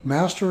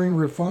Mastering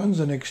Refunds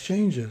and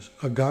Exchanges,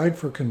 a guide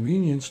for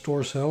convenience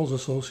store sales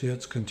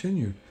associates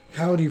continued.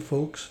 Howdy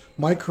folks,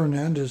 Mike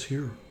Hernandez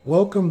here.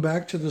 Welcome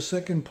back to the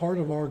second part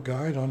of our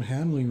guide on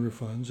handling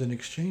refunds and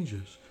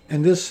exchanges.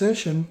 In this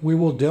session, we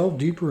will delve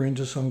deeper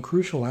into some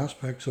crucial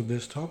aspects of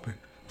this topic.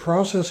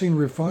 Processing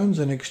refunds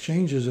and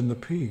exchanges in the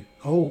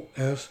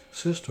POS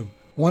system.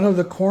 One of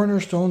the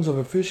cornerstones of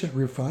efficient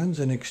refunds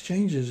and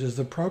exchanges is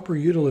the proper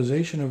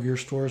utilization of your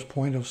store's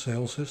point of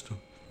sale system.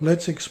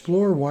 Let's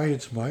explore why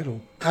it's vital.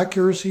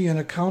 Accuracy and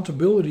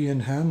accountability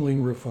in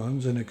handling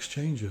refunds and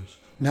exchanges.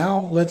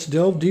 Now, let's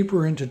delve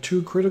deeper into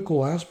two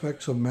critical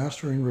aspects of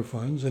mastering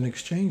refunds and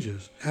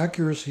exchanges: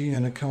 accuracy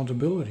and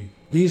accountability.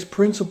 These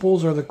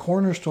principles are the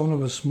cornerstone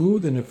of a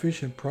smooth and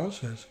efficient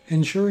process,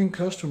 ensuring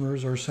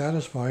customers are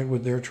satisfied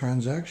with their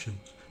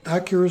transactions.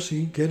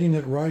 Accuracy, getting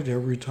it right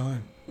every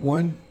time.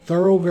 1.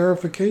 Thorough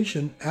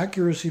verification.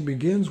 Accuracy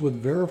begins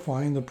with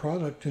verifying the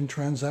product and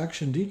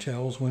transaction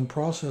details when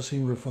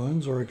processing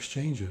refunds or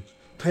exchanges.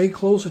 Pay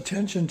close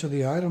attention to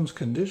the item's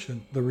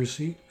condition, the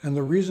receipt, and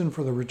the reason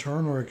for the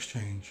return or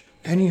exchange.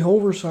 Any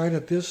oversight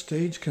at this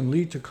stage can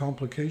lead to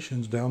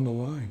complications down the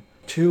line.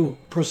 2.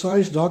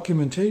 Precise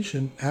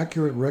documentation.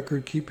 Accurate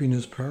record keeping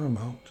is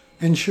paramount.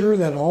 Ensure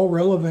that all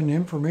relevant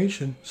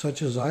information,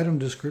 such as item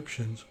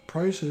descriptions,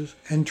 prices,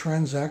 and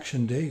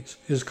transaction dates,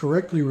 is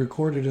correctly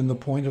recorded in the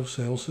point of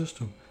sale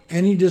system.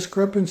 Any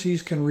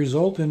discrepancies can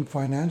result in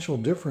financial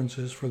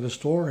differences for the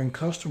store and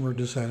customer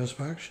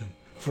dissatisfaction.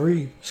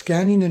 3.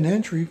 Scanning and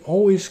entry.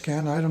 Always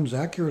scan items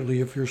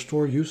accurately if your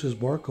store uses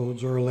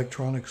barcodes or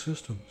electronic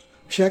systems.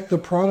 Check the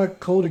product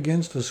code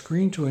against the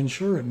screen to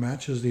ensure it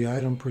matches the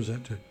item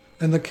presented.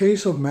 In the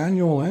case of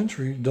manual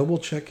entry,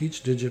 double-check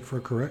each digit for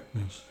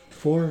correctness.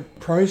 4.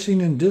 Pricing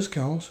and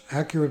discounts.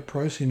 Accurate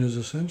pricing is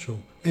essential.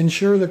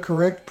 Ensure the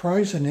correct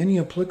price and any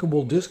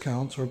applicable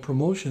discounts or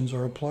promotions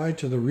are applied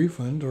to the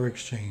refund or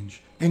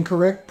exchange.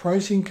 Incorrect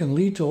pricing can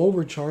lead to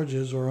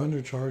overcharges or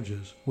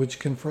undercharges, which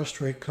can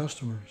frustrate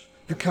customers.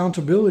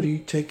 Accountability,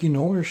 taking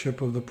ownership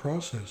of the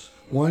process.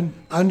 1.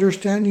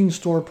 Understanding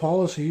store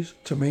policies.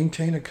 To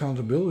maintain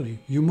accountability,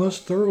 you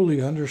must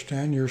thoroughly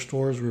understand your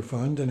store's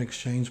refund and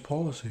exchange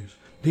policies.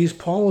 These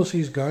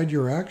policies guide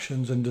your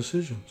actions and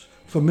decisions.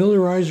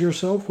 Familiarize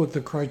yourself with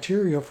the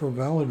criteria for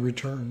valid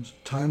returns,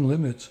 time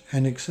limits,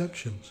 and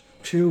exceptions.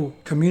 2.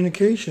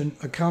 Communication.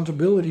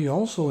 Accountability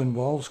also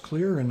involves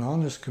clear and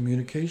honest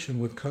communication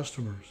with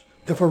customers.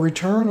 If a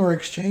return or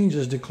exchange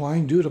is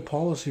declined due to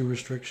policy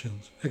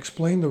restrictions,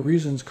 explain the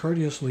reasons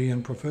courteously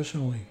and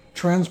professionally.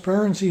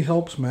 Transparency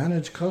helps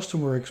manage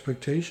customer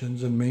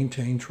expectations and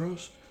maintain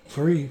trust.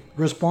 3.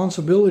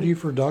 Responsibility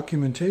for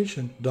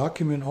documentation.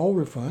 Document all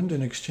refund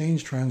and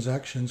exchange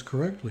transactions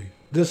correctly.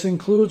 This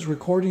includes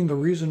recording the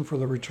reason for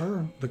the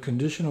return, the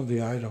condition of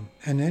the item,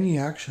 and any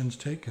actions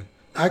taken.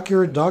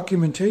 Accurate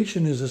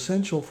documentation is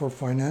essential for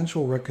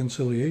financial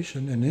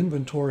reconciliation and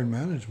inventory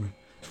management.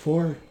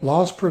 4.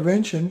 Loss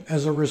prevention.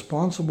 As a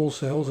responsible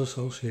sales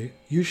associate,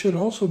 you should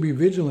also be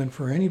vigilant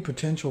for any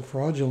potential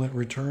fraudulent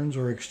returns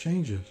or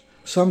exchanges.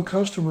 Some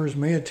customers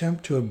may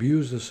attempt to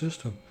abuse the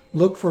system.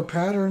 Look for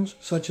patterns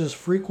such as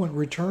frequent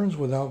returns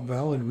without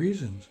valid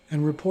reasons,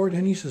 and report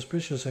any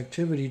suspicious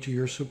activity to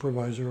your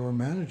supervisor or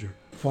manager.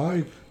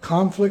 5.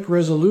 Conflict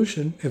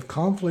resolution. If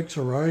conflicts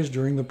arise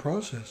during the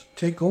process,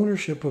 take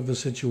ownership of the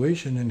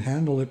situation and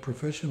handle it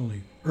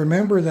professionally.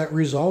 Remember that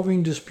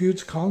resolving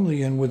disputes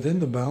calmly and within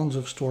the bounds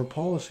of store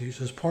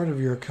policies is part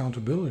of your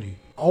accountability.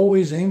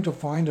 Always aim to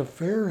find a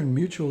fair and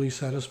mutually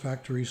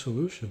satisfactory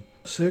solution.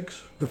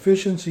 6.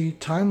 Efficiency.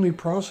 Timely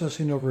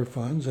processing of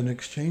refunds and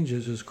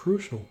exchanges is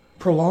crucial.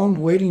 Prolonged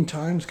waiting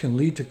times can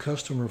lead to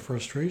customer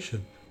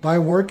frustration. By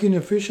working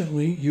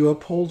efficiently, you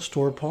uphold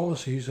store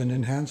policies and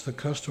enhance the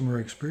customer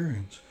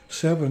experience.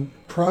 7.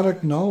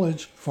 Product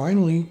knowledge.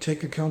 Finally,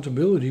 take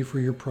accountability for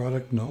your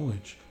product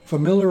knowledge.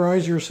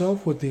 Familiarize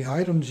yourself with the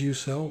items you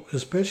sell,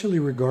 especially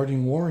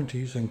regarding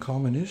warranties and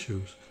common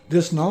issues.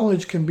 This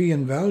knowledge can be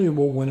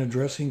invaluable when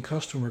addressing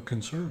customer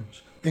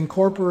concerns.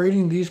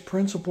 Incorporating these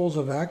principles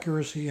of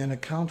accuracy and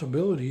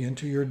accountability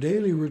into your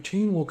daily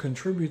routine will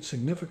contribute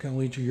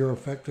significantly to your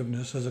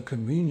effectiveness as a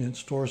convenience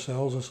store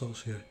sales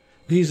associate.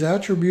 These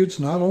attributes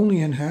not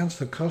only enhance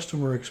the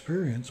customer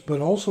experience, but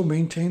also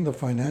maintain the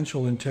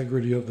financial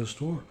integrity of the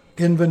store.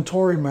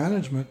 Inventory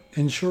management,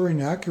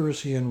 ensuring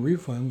accuracy in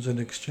refunds and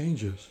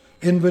exchanges.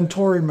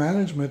 Inventory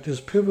management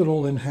is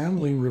pivotal in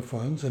handling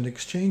refunds and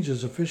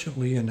exchanges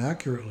efficiently and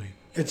accurately.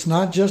 It's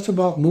not just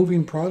about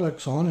moving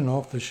products on and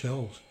off the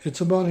shelves.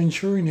 It's about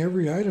ensuring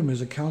every item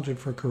is accounted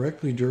for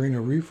correctly during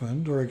a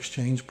refund or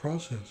exchange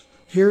process.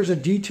 Here's a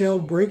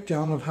detailed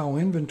breakdown of how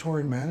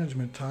inventory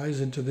management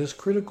ties into this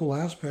critical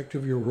aspect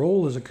of your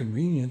role as a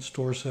convenience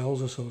store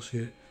sales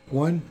associate.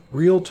 1.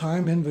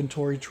 Real-time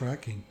inventory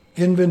tracking.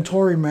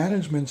 Inventory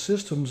management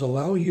systems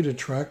allow you to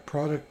track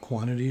product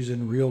quantities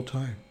in real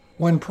time.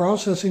 When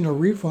processing a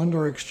refund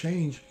or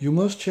exchange, you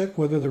must check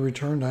whether the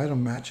returned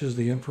item matches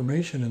the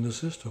information in the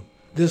system.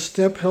 This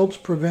step helps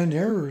prevent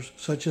errors,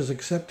 such as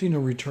accepting a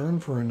return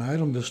for an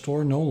item the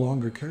store no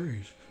longer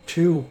carries.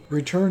 2.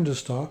 Return to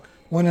stock.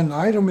 When an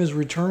item is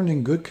returned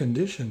in good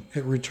condition,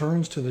 it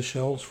returns to the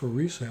shelves for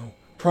resale.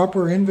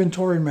 Proper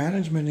inventory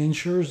management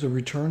ensures the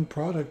returned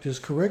product is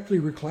correctly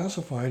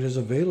reclassified as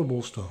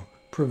available stock,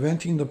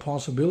 preventing the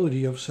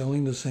possibility of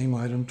selling the same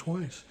item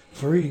twice.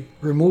 3.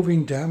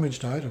 Removing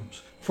damaged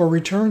items. For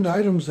returned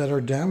items that are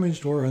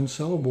damaged or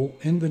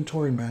unsellable,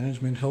 inventory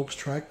management helps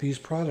track these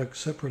products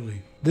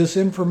separately. This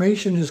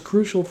information is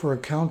crucial for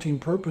accounting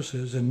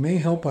purposes and may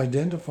help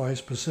identify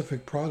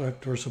specific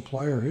product or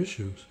supplier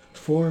issues.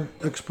 4.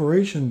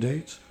 Expiration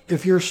dates.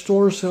 If your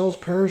store sells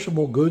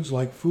perishable goods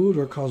like food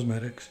or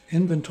cosmetics,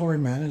 inventory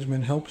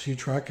management helps you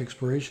track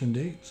expiration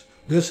dates.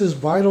 This is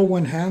vital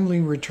when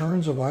handling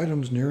returns of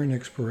items nearing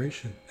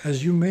expiration,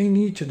 as you may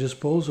need to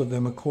dispose of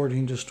them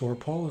according to store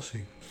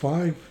policy.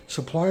 5.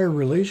 Supplier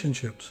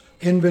relationships.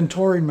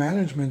 Inventory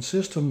management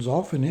systems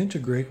often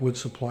integrate with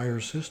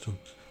supplier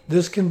systems.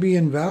 This can be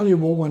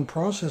invaluable when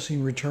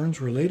processing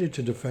returns related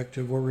to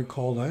defective or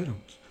recalled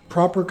items.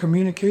 Proper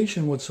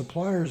communication with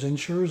suppliers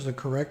ensures the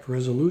correct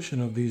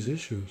resolution of these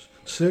issues.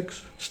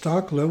 6.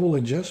 Stock level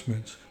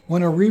adjustments.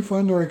 When a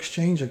refund or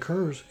exchange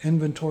occurs,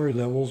 inventory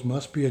levels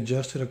must be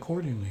adjusted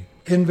accordingly.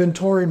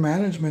 Inventory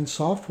management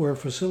software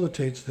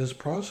facilitates this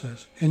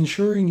process,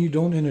 ensuring you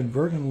don't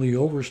inadvertently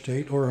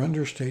overstate or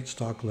understate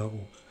stock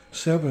levels.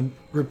 7.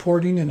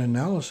 Reporting and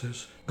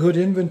analysis. Good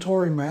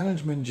inventory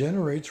management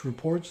generates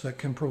reports that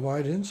can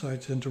provide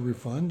insights into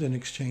refund and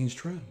exchange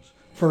trends.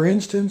 For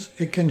instance,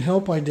 it can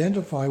help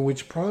identify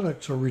which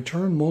products are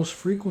returned most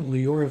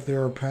frequently or if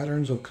there are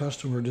patterns of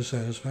customer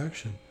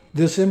dissatisfaction.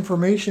 This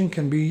information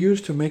can be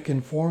used to make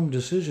informed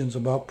decisions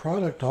about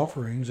product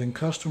offerings and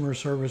customer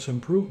service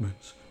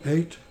improvements.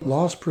 8.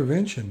 Loss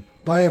prevention.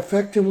 By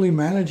effectively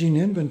managing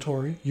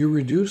inventory, you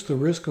reduce the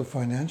risk of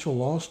financial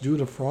loss due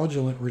to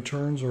fraudulent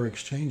returns or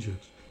exchanges.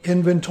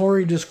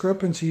 Inventory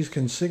discrepancies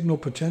can signal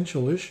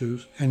potential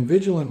issues, and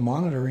vigilant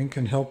monitoring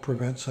can help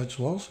prevent such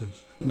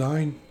losses.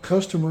 9.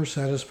 Customer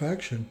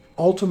satisfaction.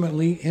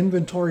 Ultimately,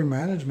 inventory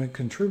management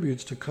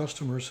contributes to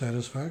customer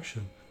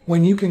satisfaction.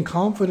 When you can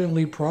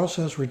confidently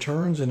process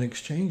returns and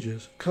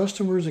exchanges,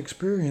 customers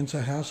experience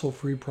a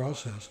hassle-free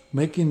process,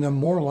 making them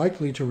more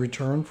likely to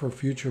return for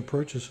future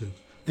purchases.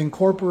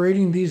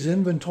 Incorporating these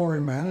inventory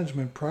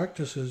management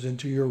practices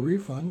into your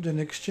refund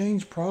and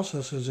exchange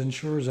processes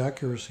ensures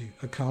accuracy,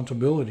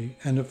 accountability,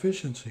 and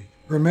efficiency.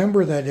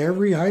 Remember that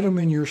every item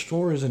in your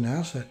store is an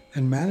asset,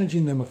 and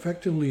managing them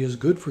effectively is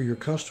good for your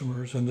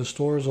customers and the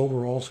store's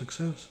overall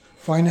success.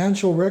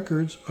 Financial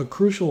records, a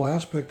crucial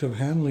aspect of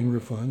handling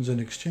refunds and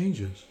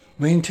exchanges.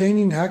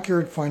 Maintaining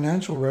accurate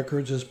financial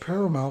records is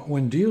paramount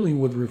when dealing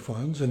with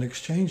refunds and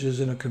exchanges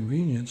in a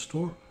convenience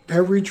store.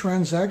 Every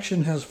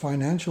transaction has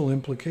financial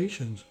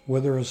implications,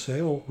 whether a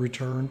sale,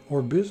 return,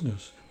 or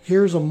business.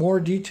 Here's a more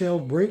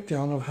detailed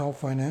breakdown of how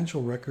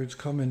financial records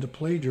come into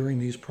play during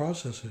these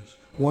processes.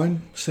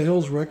 1.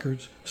 Sales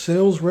records.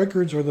 Sales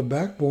records are the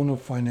backbone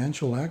of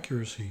financial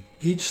accuracy.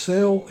 Each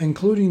sale,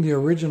 including the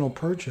original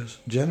purchase,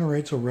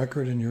 generates a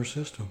record in your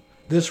system.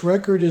 This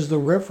record is the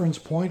reference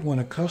point when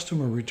a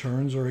customer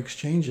returns or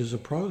exchanges a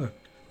product.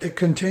 It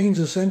contains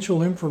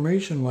essential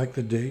information like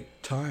the date,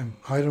 time,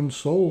 items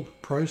sold,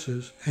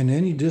 prices, and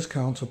any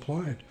discounts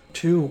applied.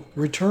 2.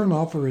 Return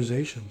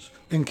authorizations.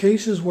 In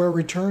cases where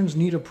returns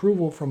need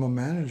approval from a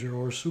manager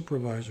or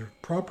supervisor,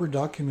 proper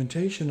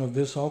documentation of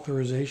this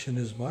authorization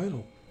is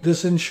vital.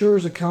 This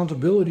ensures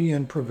accountability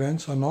and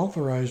prevents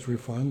unauthorized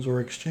refunds or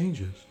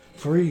exchanges.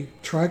 3.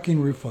 Tracking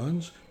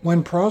refunds.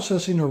 When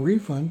processing a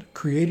refund,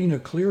 creating a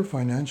clear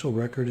financial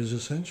record is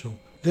essential.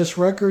 This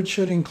record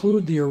should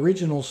include the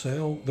original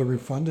sale, the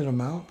refunded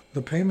amount,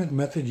 the payment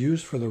method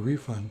used for the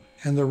refund,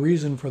 and the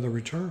reason for the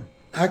return.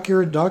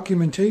 Accurate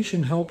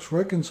documentation helps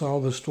reconcile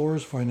the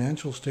store's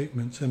financial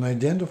statements and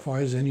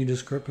identifies any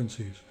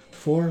discrepancies.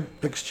 4.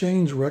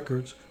 Exchange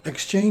records.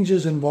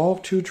 Exchanges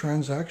involve two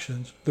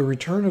transactions, the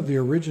return of the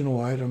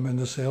original item and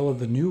the sale of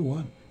the new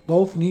one.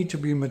 Both need to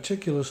be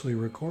meticulously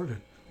recorded.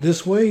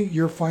 This way,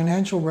 your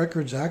financial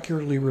records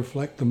accurately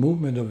reflect the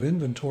movement of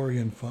inventory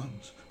and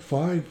funds.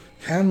 5.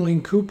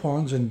 Handling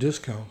coupons and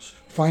discounts.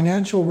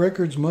 Financial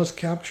records must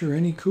capture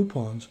any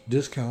coupons,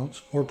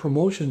 discounts, or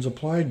promotions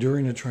applied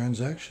during a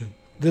transaction.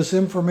 This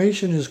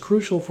information is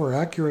crucial for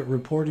accurate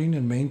reporting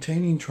and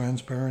maintaining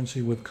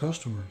transparency with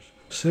customers.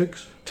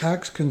 6.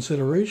 Tax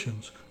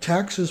considerations.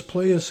 Taxes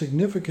play a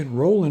significant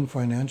role in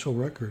financial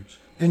records.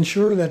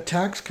 Ensure that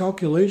tax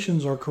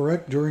calculations are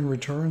correct during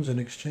returns and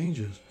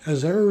exchanges,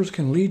 as errors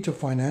can lead to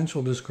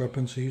financial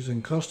discrepancies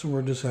and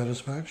customer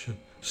dissatisfaction.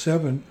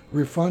 7.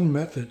 Refund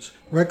methods.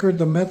 Record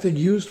the method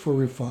used for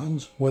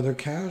refunds, whether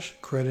cash,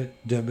 credit,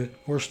 debit,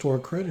 or store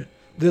credit.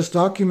 This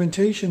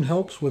documentation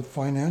helps with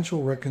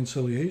financial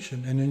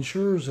reconciliation and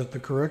ensures that the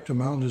correct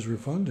amount is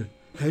refunded.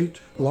 8.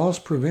 Loss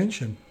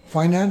prevention.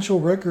 Financial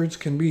records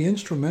can be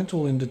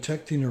instrumental in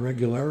detecting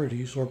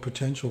irregularities or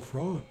potential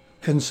fraud.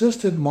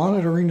 Consistent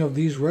monitoring of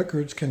these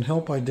records can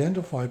help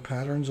identify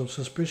patterns of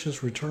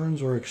suspicious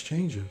returns or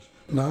exchanges.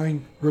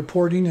 9.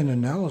 Reporting and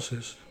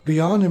analysis.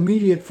 Beyond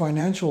immediate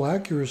financial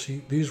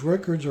accuracy, these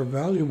records are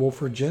valuable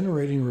for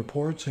generating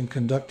reports and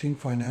conducting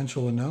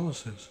financial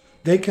analysis.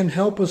 They can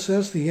help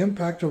assess the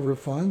impact of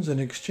refunds and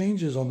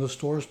exchanges on the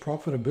store's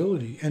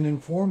profitability and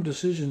inform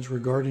decisions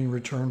regarding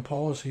return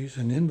policies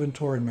and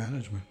inventory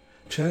management.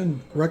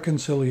 10.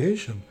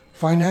 Reconciliation.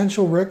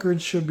 Financial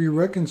records should be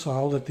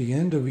reconciled at the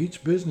end of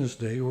each business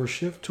day or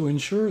shift to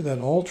ensure that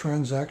all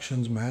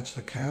transactions match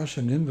the cash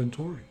and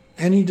inventory.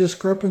 Any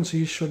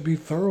discrepancies should be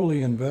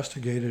thoroughly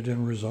investigated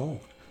and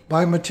resolved.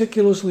 By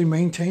meticulously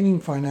maintaining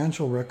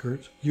financial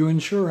records, you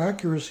ensure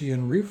accuracy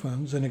in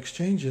refunds and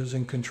exchanges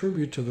and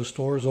contribute to the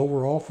store's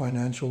overall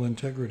financial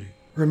integrity.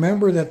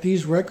 Remember that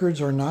these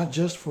records are not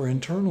just for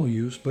internal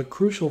use, but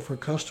crucial for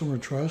customer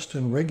trust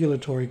and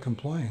regulatory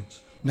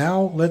compliance.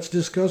 Now, let's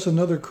discuss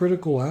another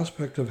critical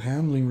aspect of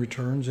handling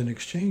returns and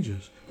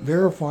exchanges: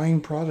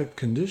 verifying product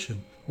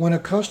condition. When a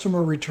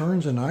customer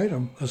returns an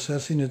item,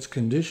 assessing its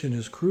condition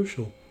is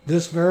crucial.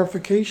 This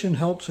verification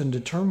helps in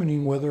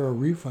determining whether a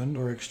refund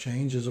or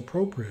exchange is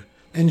appropriate.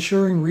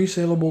 Ensuring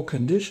resaleable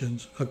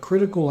conditions, a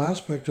critical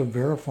aspect of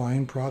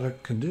verifying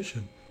product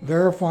condition.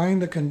 Verifying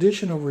the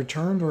condition of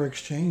returned or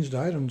exchanged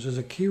items is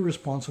a key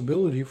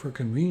responsibility for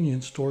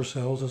convenience store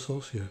sales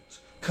associates.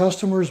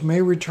 Customers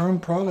may return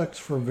products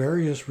for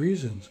various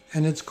reasons,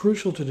 and it's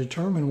crucial to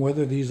determine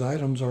whether these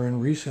items are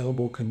in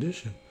resaleable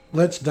condition.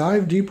 Let's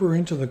dive deeper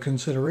into the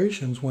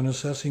considerations when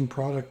assessing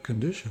product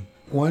condition.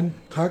 1.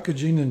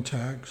 Packaging and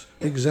tags.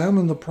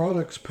 Examine the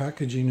product's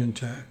packaging and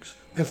tags.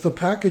 If the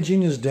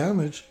packaging is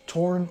damaged,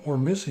 torn, or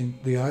missing,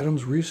 the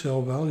item's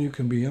resale value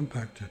can be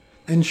impacted.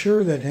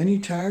 Ensure that any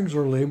tags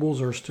or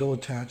labels are still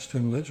attached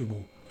and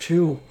legible.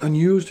 2.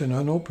 Unused and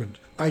unopened.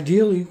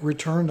 Ideally,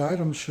 returned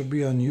items should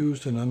be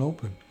unused and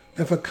unopened.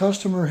 If a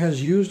customer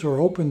has used or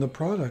opened the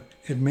product,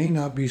 it may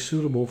not be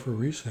suitable for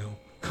resale.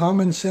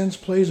 Common sense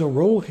plays a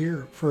role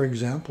here. For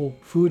example,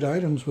 food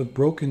items with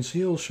broken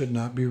seals should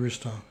not be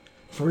restocked.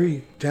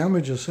 3.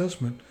 Damage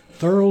assessment.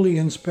 Thoroughly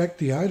inspect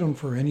the item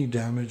for any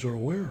damage or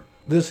wear.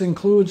 This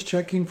includes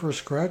checking for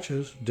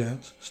scratches,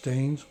 dents,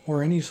 stains,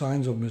 or any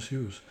signs of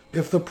misuse.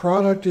 If the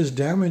product is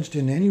damaged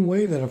in any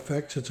way that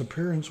affects its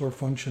appearance or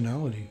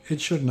functionality,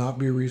 it should not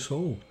be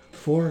resold.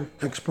 4.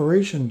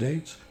 Expiration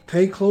dates.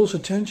 Pay close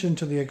attention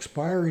to the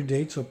expiry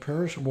dates of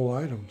perishable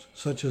items,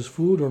 such as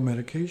food or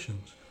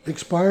medications.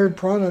 Expired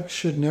products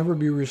should never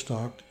be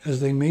restocked,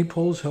 as they may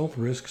pose health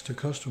risks to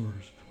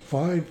customers.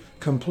 5.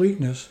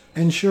 Completeness.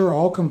 Ensure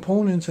all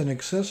components and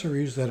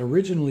accessories that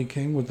originally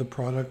came with the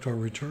product are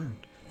returned.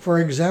 For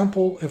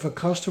example, if a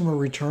customer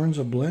returns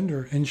a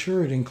blender,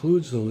 ensure it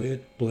includes the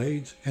lid,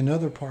 blades, and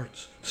other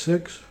parts.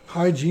 6.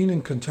 Hygiene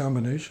and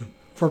contamination.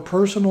 For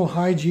personal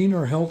hygiene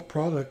or health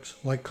products,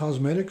 like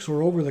cosmetics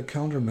or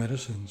over-the-counter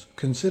medicines,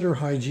 consider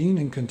hygiene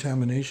and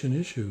contamination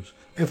issues.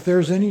 If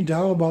there's any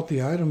doubt about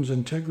the item's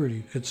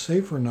integrity, it's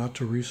safer not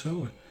to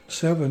resell it.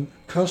 7.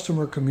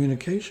 Customer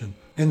communication.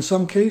 In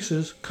some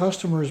cases,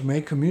 customers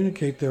may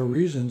communicate their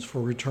reasons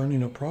for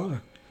returning a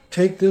product.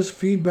 Take this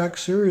feedback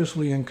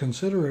seriously and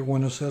consider it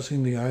when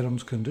assessing the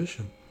item's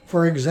condition.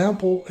 For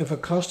example, if a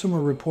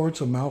customer reports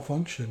a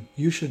malfunction,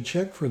 you should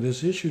check for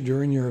this issue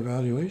during your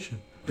evaluation.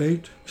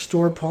 8.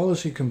 Store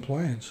policy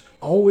compliance.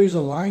 Always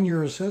align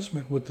your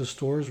assessment with the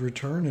store's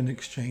return and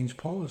exchange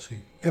policy.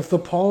 If the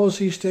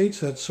policy states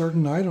that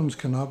certain items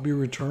cannot be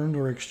returned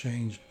or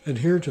exchanged,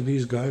 adhere to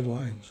these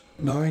guidelines.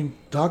 9.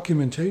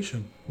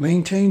 Documentation.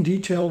 Maintain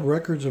detailed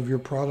records of your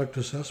product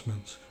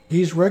assessments.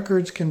 These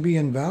records can be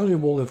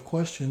invaluable if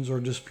questions or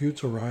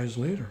disputes arise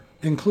later.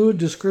 Include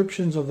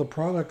descriptions of the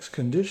product's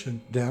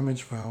condition,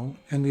 damage found,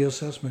 and the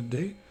assessment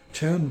date.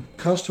 10.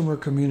 Customer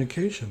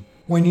communication.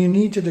 When you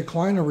need to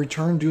decline a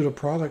return due to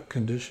product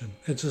condition,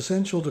 it's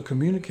essential to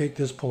communicate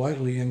this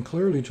politely and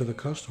clearly to the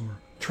customer.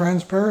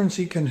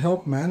 Transparency can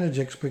help manage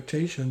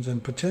expectations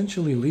and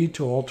potentially lead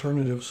to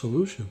alternative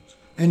solutions.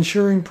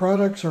 Ensuring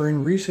products are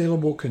in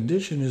resaleable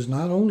condition is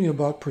not only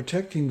about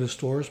protecting the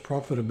store's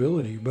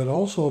profitability, but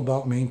also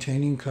about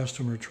maintaining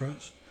customer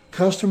trust.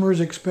 Customers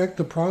expect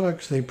the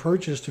products they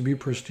purchase to be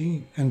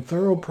pristine, and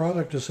thorough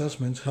product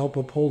assessments help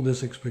uphold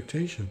this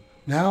expectation.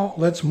 Now,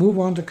 let's move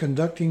on to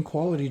conducting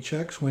quality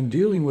checks when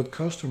dealing with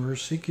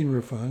customers seeking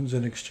refunds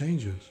and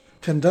exchanges.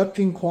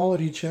 Conducting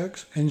quality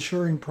checks,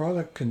 ensuring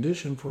product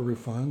condition for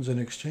refunds and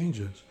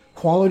exchanges.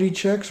 Quality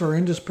checks are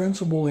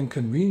indispensable in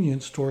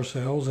convenience store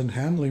sales and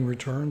handling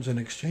returns and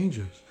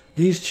exchanges.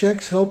 These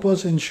checks help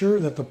us ensure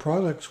that the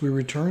products we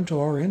return to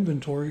our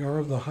inventory are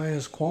of the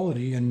highest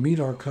quality and meet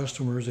our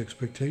customers'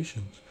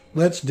 expectations.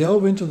 Let's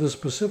delve into the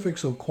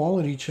specifics of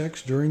quality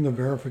checks during the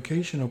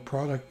verification of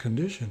product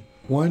condition.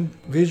 1.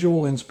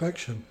 Visual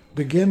inspection.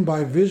 Begin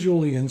by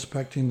visually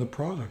inspecting the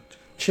product.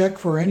 Check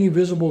for any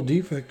visible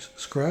defects,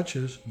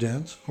 scratches,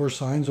 dents, or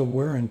signs of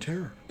wear and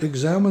tear.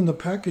 Examine the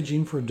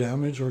packaging for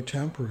damage or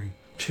tampering.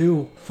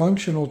 2.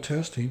 Functional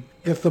testing.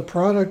 If the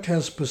product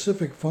has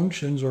specific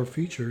functions or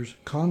features,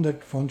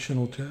 conduct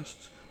functional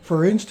tests.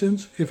 For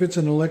instance, if it's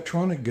an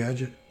electronic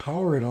gadget,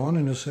 power it on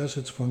and assess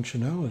its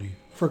functionality.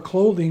 For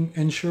clothing,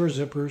 ensure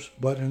zippers,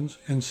 buttons,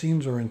 and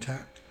seams are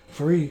intact.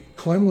 3.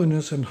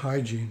 Cleanliness and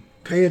hygiene.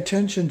 Pay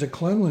attention to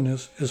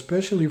cleanliness,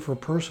 especially for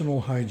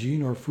personal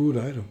hygiene or food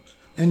items.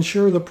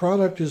 Ensure the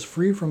product is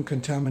free from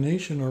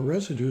contamination or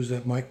residues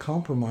that might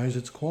compromise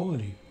its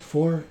quality.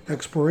 4.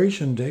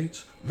 Expiration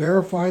dates.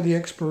 Verify the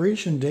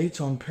expiration dates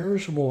on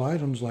perishable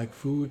items like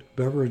food,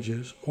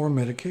 beverages, or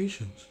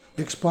medications.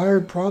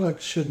 Expired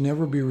products should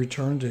never be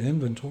returned to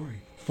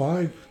inventory.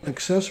 5.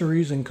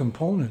 Accessories and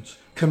components.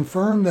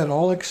 Confirm that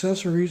all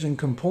accessories and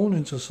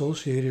components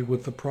associated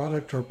with the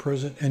product are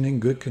present and in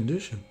good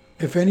condition.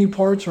 If any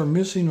parts are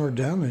missing or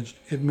damaged,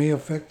 it may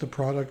affect the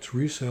product's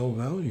resale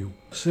value.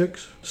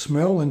 6.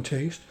 Smell and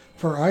taste.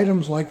 For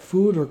items like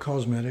food or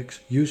cosmetics,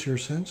 use your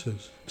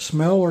senses.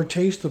 Smell or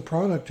taste the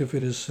product if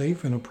it is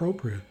safe and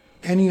appropriate.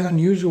 Any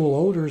unusual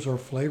odors or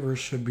flavors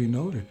should be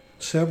noted.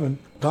 7.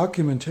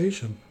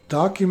 Documentation.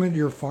 Document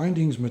your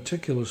findings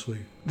meticulously.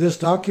 This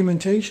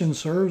documentation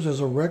serves as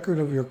a record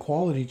of your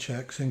quality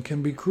checks and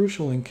can be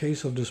crucial in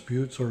case of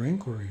disputes or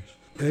inquiries.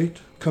 8.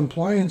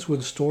 Compliance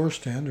with store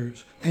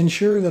standards.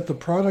 Ensure that the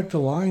product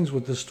aligns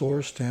with the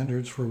store's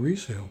standards for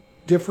resale.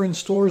 Different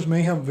stores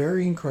may have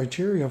varying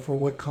criteria for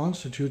what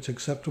constitutes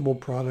acceptable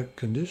product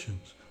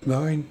conditions.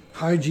 9.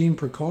 Hygiene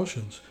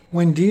precautions.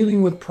 When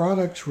dealing with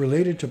products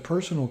related to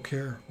personal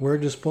care, wear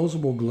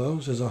disposable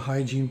gloves as a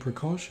hygiene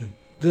precaution.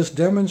 This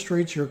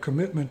demonstrates your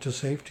commitment to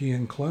safety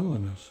and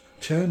cleanliness.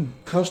 10.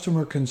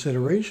 Customer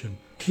consideration.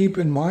 Keep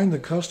in mind the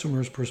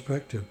customer's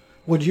perspective.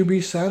 Would you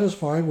be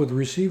satisfied with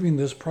receiving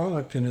this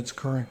product in its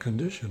current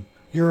condition?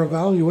 Your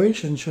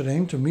evaluation should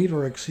aim to meet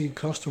or exceed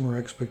customer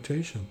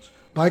expectations.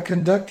 By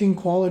conducting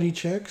quality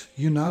checks,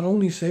 you not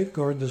only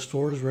safeguard the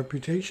store's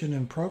reputation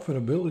and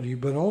profitability,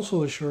 but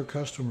also assure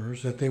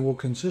customers that they will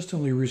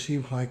consistently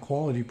receive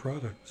high-quality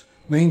products.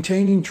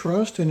 Maintaining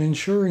trust and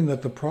ensuring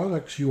that the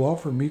products you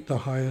offer meet the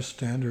highest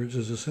standards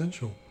is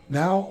essential.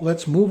 Now,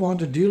 let's move on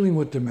to dealing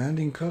with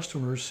demanding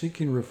customers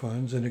seeking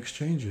refunds and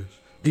exchanges.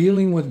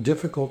 Dealing with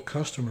difficult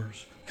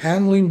customers.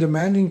 Handling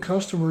demanding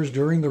customers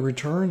during the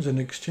returns and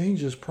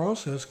exchanges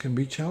process can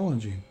be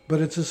challenging,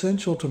 but it's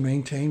essential to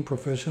maintain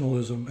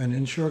professionalism and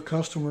ensure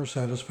customer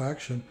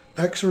satisfaction,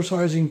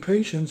 exercising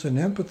patience and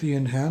empathy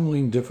in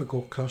handling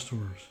difficult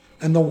customers.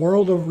 In the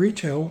world of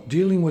retail,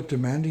 dealing with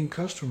demanding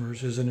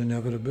customers is an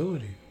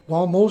inevitability.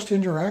 While most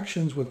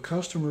interactions with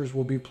customers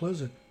will be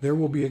pleasant, there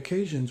will be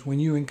occasions when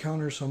you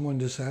encounter someone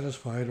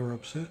dissatisfied or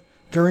upset.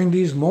 During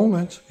these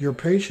moments, your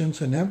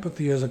patience and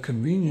empathy as a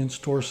convenience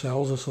store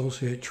sales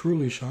associate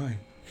truly shine.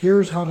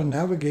 Here's how to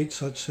navigate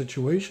such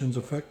situations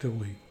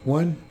effectively.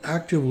 1.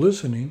 Active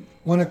listening.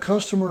 When a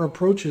customer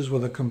approaches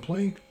with a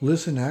complaint,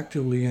 listen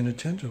actively and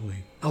attentively.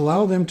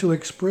 Allow them to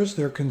express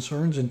their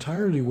concerns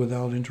entirely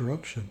without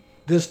interruption.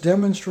 This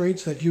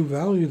demonstrates that you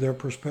value their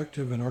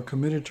perspective and are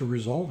committed to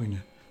resolving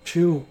it.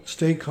 2.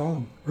 Stay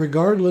calm.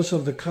 Regardless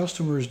of the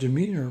customer's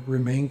demeanor,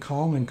 remain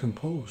calm and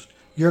composed.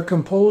 Your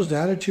composed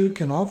attitude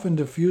can often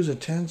diffuse a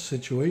tense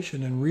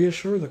situation and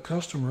reassure the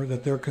customer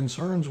that their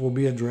concerns will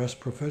be addressed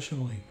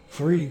professionally.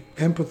 3.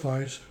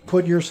 Empathize.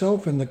 Put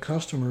yourself in the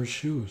customer's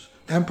shoes.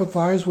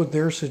 Empathize with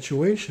their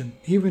situation,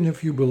 even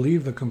if you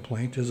believe the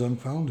complaint is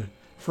unfounded.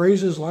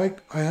 Phrases like,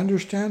 "I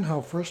understand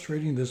how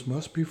frustrating this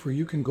must be for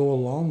you," can go a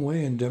long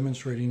way in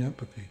demonstrating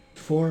empathy.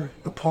 4.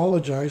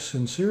 Apologize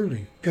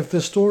sincerely. If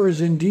the store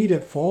is indeed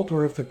at fault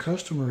or if the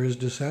customer is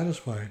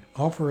dissatisfied,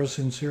 offer a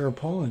sincere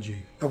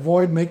apology.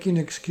 Avoid making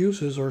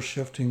excuses or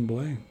shifting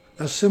blame.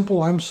 A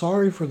simple "I'm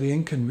sorry for the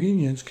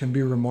inconvenience" can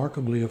be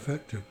remarkably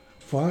effective.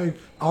 5.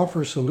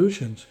 Offer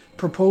solutions.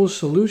 Propose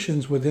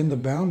solutions within the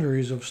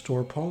boundaries of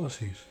store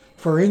policies.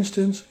 For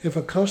instance, if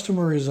a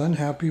customer is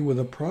unhappy with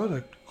a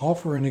product,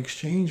 offer an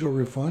exchange or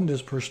refund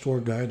as per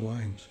store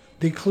guidelines.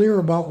 Be clear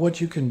about what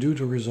you can do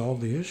to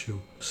resolve the issue.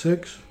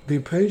 6. Be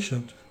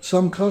patient.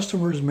 Some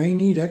customers may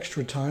need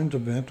extra time to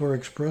vent or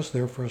express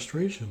their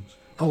frustrations.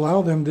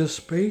 Allow them this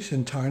space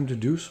and time to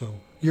do so.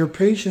 Your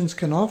patience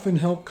can often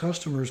help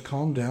customers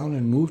calm down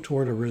and move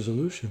toward a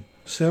resolution.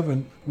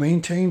 7.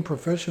 Maintain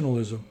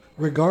professionalism.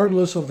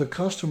 Regardless of the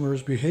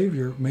customer's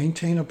behavior,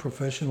 maintain a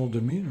professional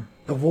demeanor.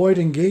 Avoid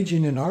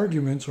engaging in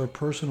arguments or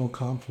personal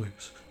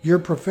conflicts. Your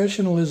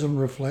professionalism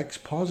reflects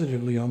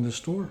positively on the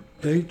store.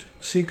 8.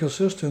 Seek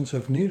assistance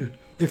if needed.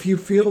 If you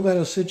feel that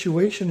a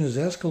situation is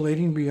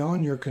escalating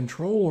beyond your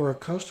control or a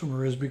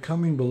customer is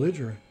becoming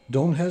belligerent,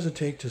 don't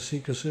hesitate to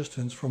seek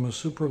assistance from a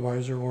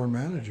supervisor or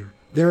manager.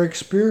 Their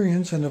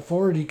experience and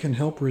authority can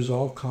help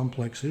resolve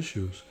complex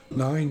issues.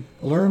 9.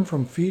 Learn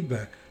from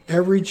feedback.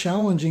 Every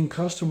challenging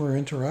customer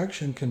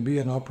interaction can be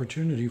an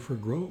opportunity for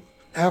growth.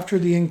 After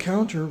the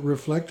encounter,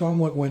 reflect on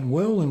what went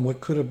well and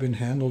what could have been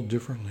handled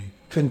differently.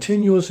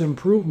 Continuous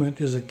improvement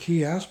is a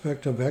key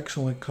aspect of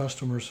excellent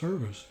customer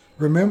service.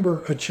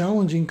 Remember, a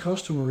challenging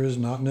customer is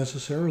not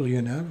necessarily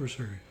an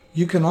adversary.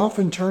 You can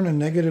often turn a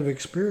negative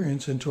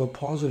experience into a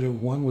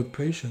positive one with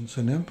patience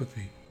and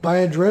empathy. By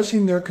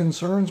addressing their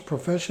concerns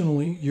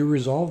professionally, you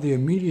resolve the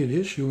immediate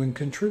issue and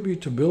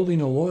contribute to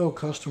building a loyal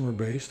customer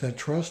base that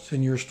trusts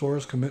in your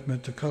store's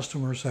commitment to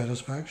customer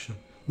satisfaction.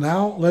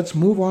 Now, let's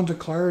move on to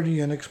clarity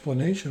and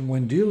explanation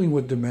when dealing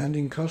with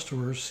demanding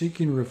customers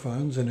seeking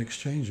refunds and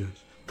exchanges.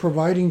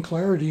 providing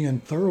clarity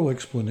and thorough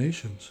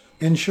explanations.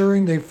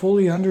 Ensuring they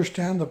fully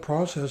understand the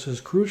process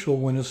is crucial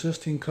when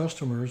assisting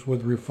customers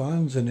with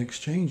refunds and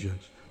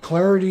exchanges.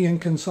 Clarity and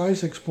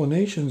concise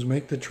explanations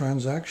make the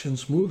transaction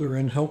smoother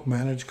and help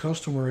manage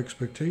customer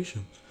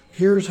expectations.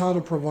 Here's how to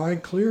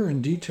provide clear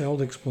and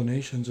detailed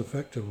explanations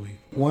effectively.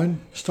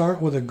 1.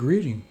 Start with a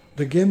greeting.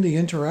 Begin the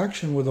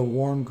interaction with a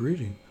warm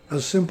greeting.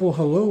 A simple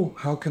hello,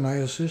 how can I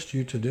assist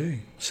you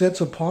today, sets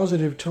a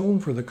positive tone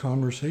for the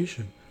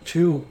conversation.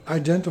 2.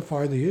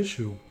 Identify the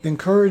issue.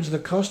 Encourage the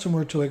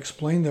customer to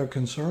explain their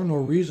concern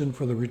or reason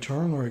for the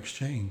return or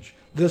exchange.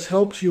 This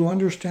helps you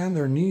understand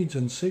their needs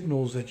and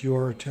signals that you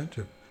are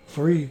attentive.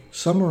 3.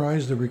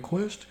 Summarize the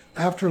request.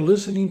 After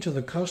listening to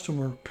the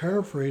customer,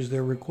 paraphrase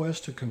their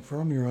request to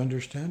confirm your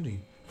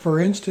understanding. For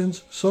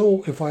instance,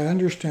 so if I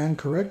understand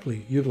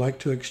correctly, you'd like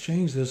to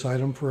exchange this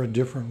item for a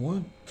different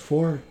one.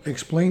 4.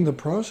 Explain the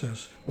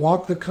process.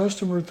 Walk the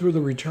customer through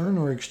the return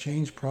or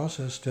exchange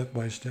process step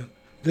by step.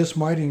 This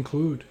might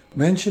include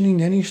mentioning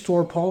any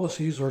store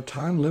policies or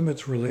time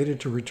limits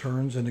related to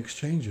returns and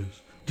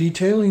exchanges,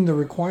 detailing the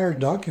required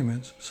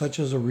documents such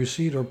as a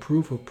receipt or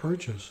proof of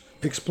purchase,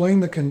 explain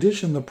the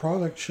condition the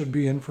product should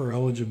be in for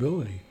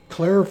eligibility,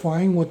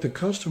 clarifying what the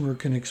customer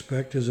can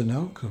expect as an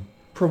outcome,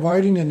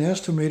 providing an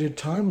estimated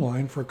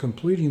timeline for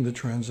completing the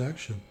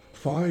transaction.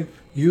 5.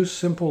 Use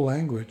simple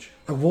language.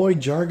 Avoid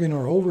jargon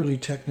or overly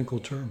technical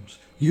terms.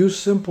 Use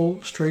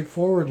simple,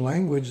 straightforward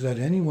language that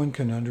anyone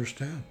can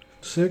understand.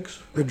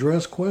 6.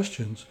 Address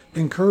questions.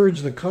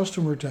 Encourage the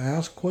customer to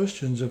ask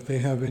questions if they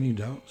have any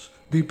doubts.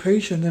 Be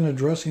patient in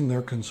addressing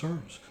their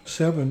concerns.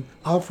 7.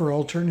 Offer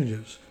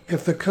alternatives.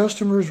 If the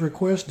customer's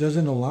request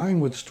doesn't align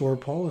with store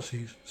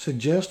policies,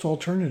 suggest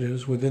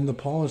alternatives within the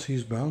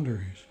policy's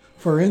boundaries.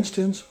 For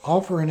instance,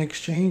 offer an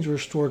exchange or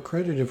store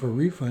credit if a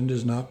refund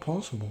is not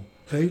possible.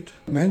 8.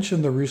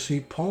 Mention the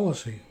receipt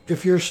policy.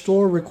 If your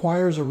store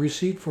requires a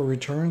receipt for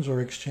returns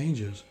or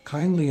exchanges,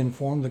 kindly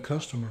inform the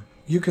customer.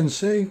 You can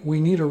say, we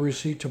need a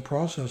receipt to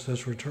process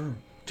this return.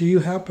 Do you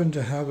happen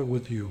to have it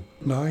with you?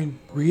 9.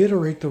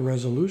 Reiterate the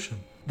resolution.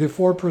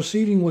 Before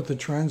proceeding with the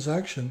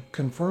transaction,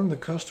 confirm the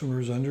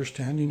customer's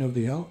understanding of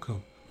the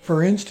outcome.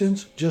 For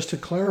instance, just to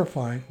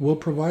clarify, we'll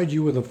provide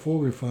you with a full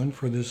refund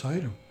for this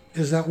item.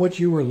 Is that what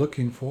you were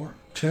looking for?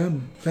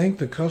 10. Thank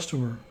the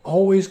customer.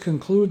 Always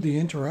conclude the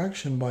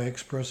interaction by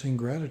expressing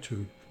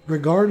gratitude.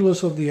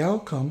 Regardless of the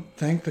outcome,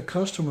 thank the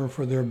customer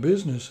for their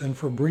business and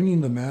for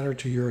bringing the matter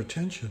to your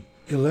attention.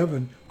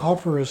 11.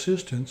 Offer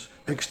assistance.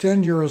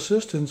 Extend your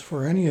assistance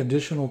for any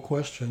additional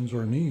questions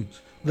or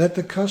needs. Let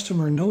the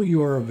customer know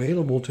you are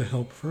available to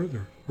help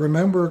further.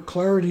 Remember,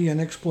 clarity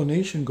and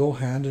explanation go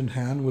hand in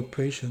hand with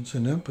patience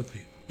and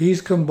empathy.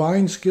 These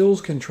combined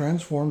skills can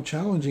transform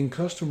challenging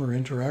customer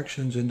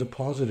interactions into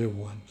positive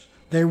ones.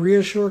 They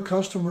reassure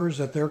customers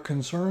that their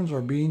concerns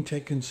are being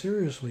taken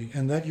seriously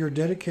and that you're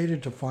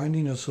dedicated to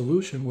finding a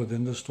solution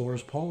within the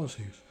store's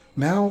policies.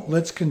 Now,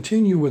 let's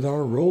continue with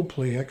our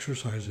role-play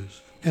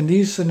exercises. In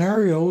these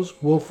scenarios,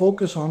 we'll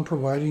focus on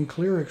providing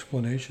clear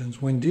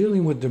explanations when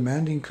dealing with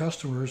demanding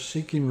customers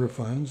seeking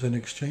refunds and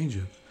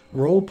exchanges.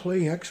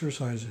 Role-play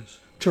exercises.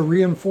 To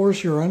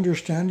reinforce your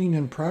understanding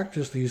and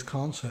practice these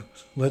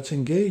concepts, let's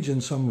engage in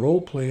some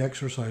role-play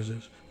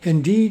exercises.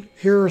 Indeed,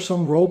 here are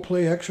some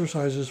role-play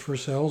exercises for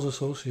sales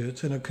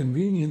associates in a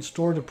convenience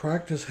store to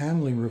practice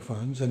handling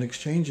refunds and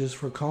exchanges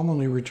for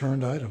commonly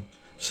returned items.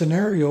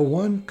 Scenario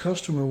 1,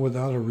 customer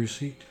without a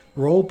receipt.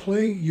 Role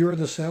play, you're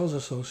the sales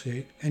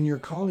associate and your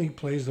colleague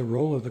plays the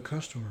role of the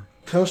customer.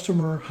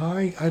 Customer,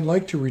 hi, I'd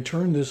like to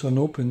return this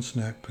unopened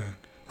snack pack.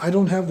 I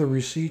don't have the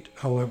receipt,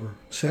 however.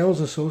 Sales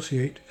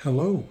associate,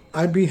 hello.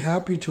 I'd be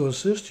happy to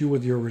assist you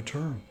with your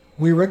return.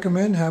 We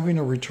recommend having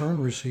a return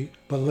receipt,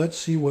 but let's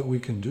see what we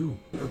can do.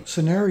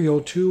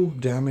 Scenario 2,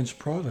 damaged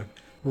product.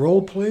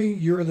 Role play,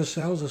 you're the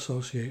sales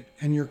associate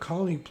and your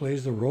colleague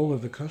plays the role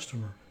of the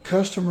customer.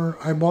 Customer,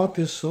 I bought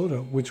this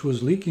soda which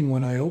was leaking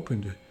when I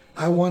opened it.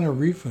 I want a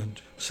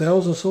refund.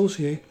 Sales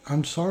associate,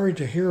 I'm sorry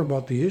to hear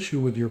about the issue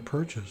with your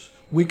purchase.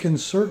 We can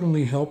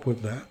certainly help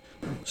with that.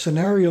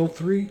 Scenario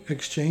 3,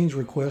 exchange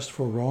request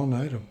for wrong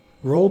item.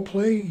 Role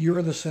play,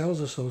 you're the sales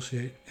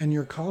associate and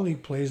your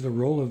colleague plays the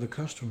role of the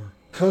customer.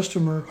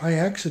 Customer, I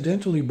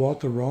accidentally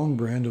bought the wrong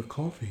brand of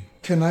coffee.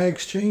 Can I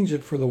exchange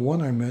it for the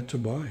one I meant to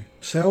buy?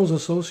 Sales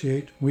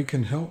associate, we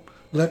can help.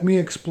 Let me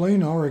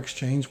explain our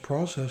exchange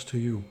process to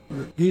you.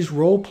 These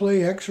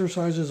role-play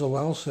exercises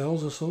allow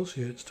sales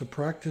associates to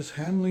practice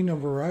handling a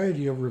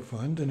variety of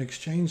refund and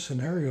exchange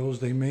scenarios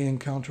they may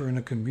encounter in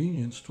a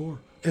convenience store.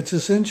 It's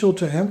essential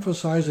to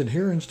emphasize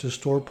adherence to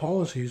store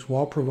policies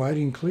while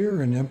providing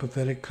clear and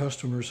empathetic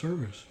customer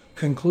service.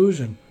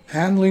 Conclusion.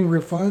 Handling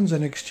refunds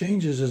and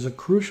exchanges is a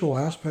crucial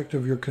aspect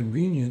of your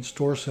convenience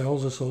store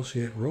sales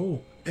associate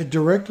role. It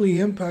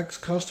directly impacts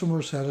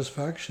customer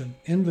satisfaction,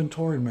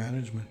 inventory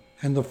management,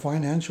 and the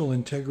financial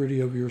integrity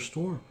of your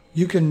store.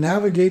 You can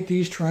navigate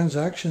these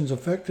transactions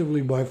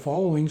effectively by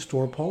following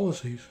store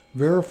policies,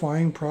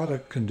 verifying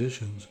product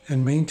conditions,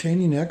 and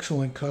maintaining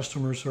excellent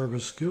customer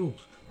service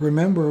skills.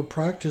 Remember,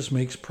 practice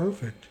makes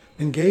perfect.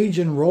 Engage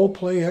in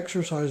role-play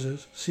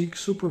exercises, seek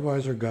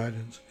supervisor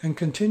guidance, and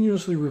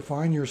continuously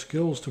refine your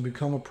skills to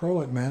become a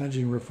pro at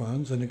managing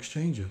refunds and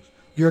exchanges.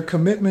 Your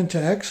commitment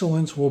to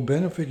excellence will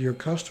benefit your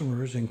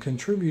customers and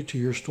contribute to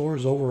your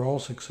store's overall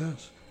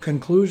success.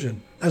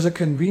 Conclusion: as a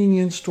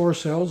convenience store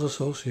sales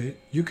associate,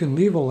 you can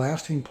leave a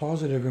lasting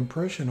positive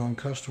impression on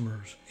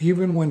customers,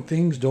 even when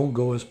things don't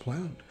go as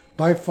planned.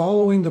 By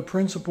following the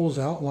principles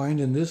outlined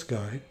in this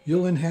guide,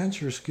 you'll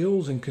enhance your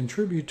skills and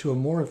contribute to a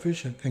more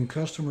efficient and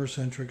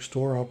customer-centric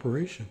store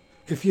operation.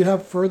 If you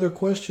have further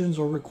questions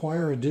or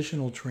require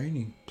additional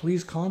training,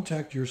 please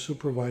contact your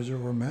supervisor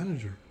or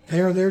manager. They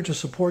are there to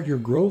support your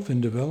growth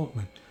and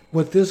development.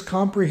 With this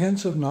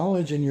comprehensive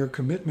knowledge and your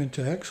commitment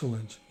to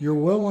excellence, you're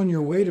well on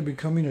your way to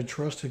becoming a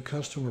trusted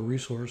customer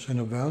resource and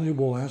a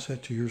valuable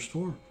asset to your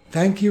store.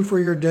 Thank you for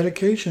your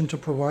dedication to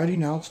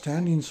providing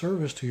outstanding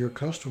service to your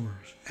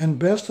customers, and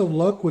best of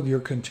luck with your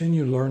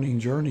continued learning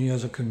journey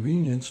as a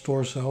convenience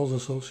store sales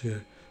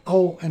associate.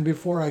 Oh, and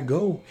before I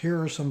go,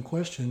 here are some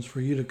questions for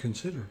you to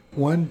consider.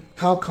 1.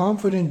 How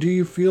confident do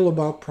you feel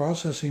about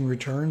processing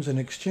returns and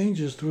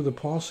exchanges through the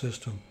POS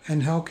system,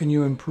 and how can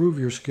you improve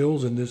your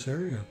skills in this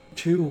area?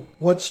 2.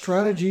 What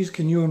strategies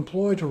can you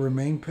employ to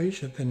remain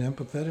patient and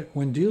empathetic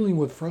when dealing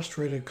with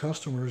frustrated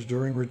customers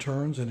during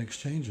returns and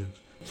exchanges?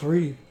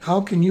 3.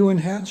 How can you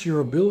enhance your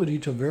ability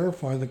to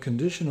verify the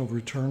condition of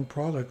returned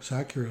products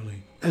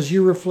accurately? As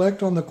you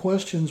reflect on the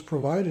questions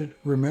provided,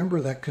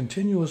 remember that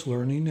continuous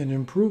learning and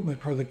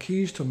improvement are the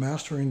keys to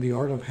mastering the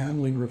art of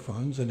handling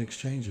refunds and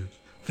exchanges.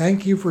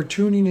 Thank you for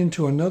tuning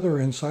into another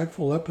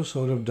insightful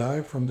episode of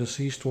Dive from the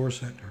C-Store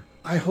Center.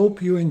 I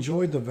hope you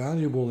enjoyed the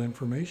valuable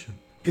information.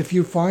 If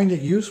you find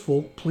it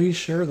useful, please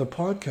share the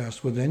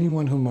podcast with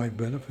anyone who might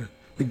benefit.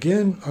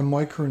 Again, I'm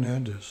Mike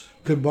Hernandez.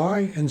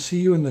 Goodbye and see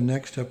you in the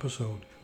next episode.